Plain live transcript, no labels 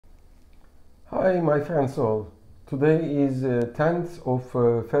Hi, my friends all. Today is 10th of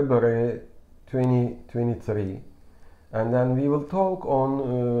February 2023, and then we will talk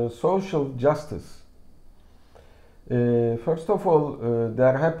on social justice. First of all,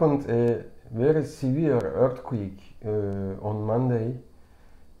 there happened a very severe earthquake on Monday,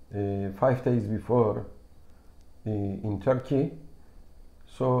 5 days before, in Turkey.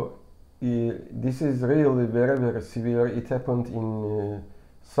 So this is really very severe. It happened in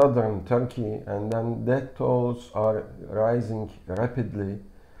southern Turkey, and then death tolls are rising rapidly.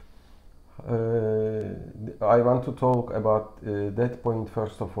 I want to talk about that point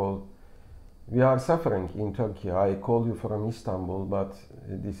first of all. We are suffering in Turkey. I call you from Istanbul, but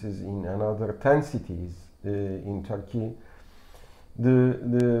this is in another 10 cities in Turkey.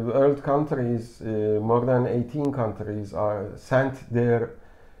 The world countries, more than 18 countries, are sent their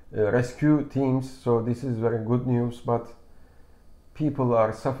rescue teams, so this is very good news, but people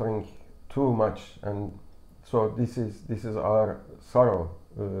are suffering too much, and so this is our sorrow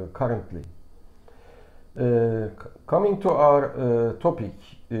currently. Coming to our topic,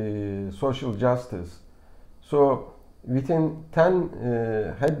 social justice. So within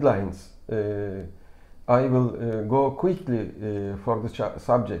 10 headlines, I will go quickly for the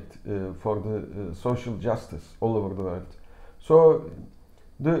subject for the social justice all over the world. So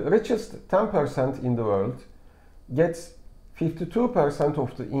the richest 10% in the world gets 52%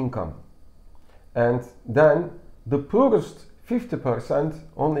 of the income, and then the poorest 50%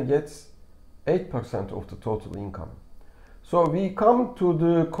 only gets 8% of the total income. So we come to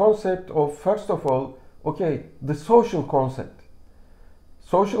the concept of, first of all, okay, the social concept.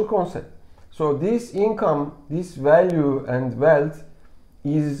 Social concept. So this income, this value and wealth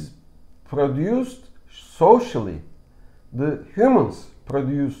is produced socially. The humans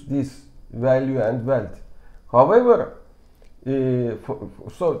produce this value and wealth. However,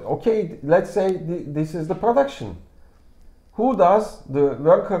 okay, let's say this is the production. Who does? The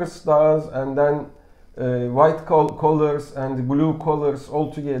workers does, and then white collars and blue collars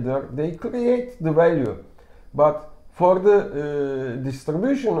all together, they create the value. But for the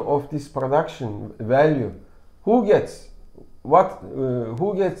distribution of this production value, who gets what?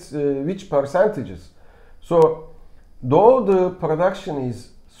 Who gets which percentages? So though the production is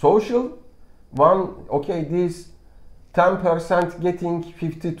social, this 10% getting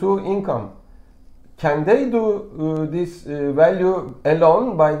 52 income. Can they do this value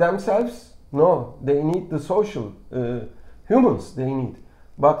alone by themselves? No, they need the social humans they need.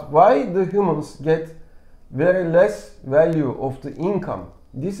 But why the humans get very less value of the income?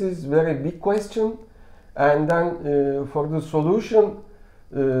 This is very big question. And then for the solution,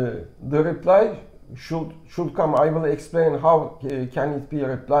 the reply should come. I will explain how can it be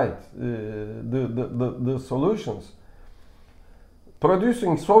replied, the solutions.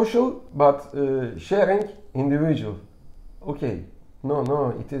 Producing social, but sharing individual. Okay,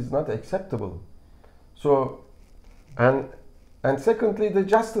 no, it is not acceptable. So, and secondly, the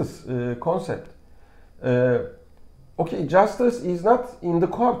justice concept. Okay, justice is not in the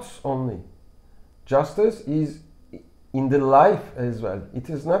courts only. Justice is in the life as well. It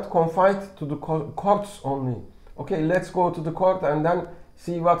is not confined to the courts only. Okay, let's go to the court and then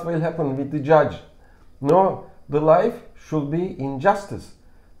see what will happen with the judge. No, the life should be in justice.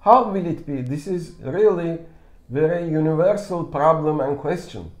 How will it be? This is really very universal problem and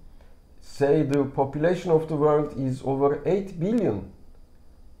question. Say the population of the world is over 8 billion.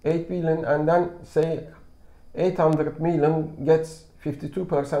 8 billion, and then say 800 million gets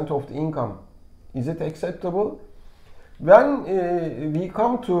 52% of the income. Is it acceptable? When we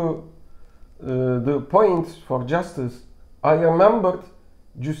come to the point for justice, I remembered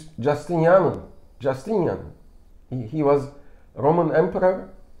Justinian. He was Roman emperor,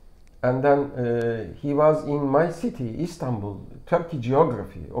 and then he was in my city, Istanbul, Turkey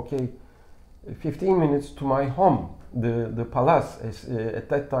geography. Okay, 15 minutes to my home, the palace at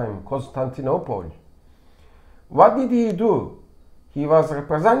that time, Constantinople. What did he do? He was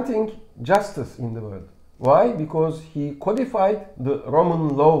representing justice in the world. Why? Because he codified the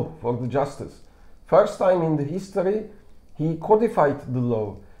Roman law for the justice. First time in the history, he codified the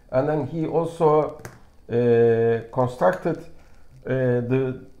law, and then he also constructed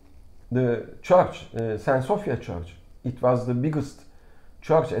the church, St. Sophia Church. It was the biggest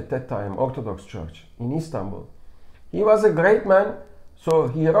church at that time, Orthodox Church in Istanbul. He was a great man, so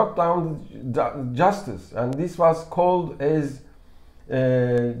he wrote down the justice, and this was called as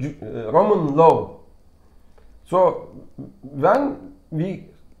Roman law. So when we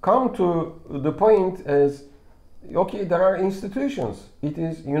come to the point as, okay, there are institutions, it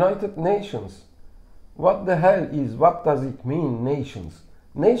is United Nations. What the hell is, what does it mean, nations?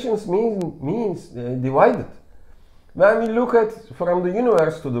 Nations means divided. When we look at from the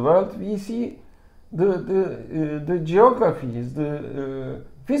universe to the world, we see the geographies, the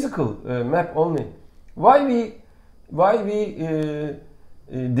physical map only. Why we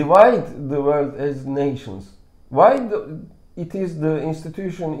divide the world as nations? Why the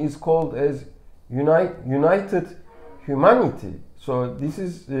institution is called as united humanity? So this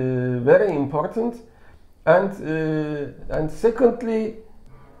is very important. And secondly,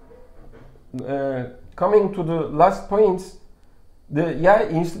 coming to the last points,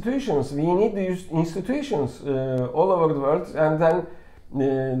 institutions. We need the institutions all over the world, and then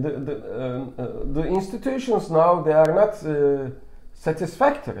the institutions now, they are not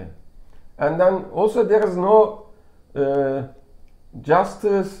satisfactory, and then also there is no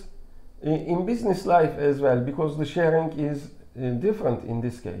justice in business life as well, because the sharing is different in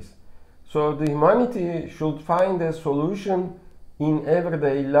this case. So the humanity should find a solution in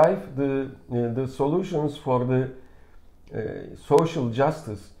everyday life, the solutions for the social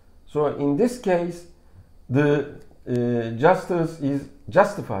justice. So in this case, the justice is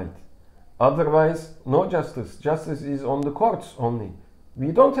justified. Otherwise, no justice. Justice is on the courts only.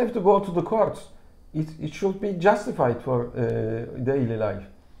 We don't have to go to the courts. It should be justified for daily life.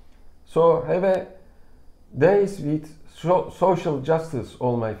 So have a days with social justice,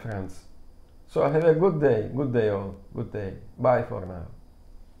 all my friends. So have a good day all. Good day. Bye for now.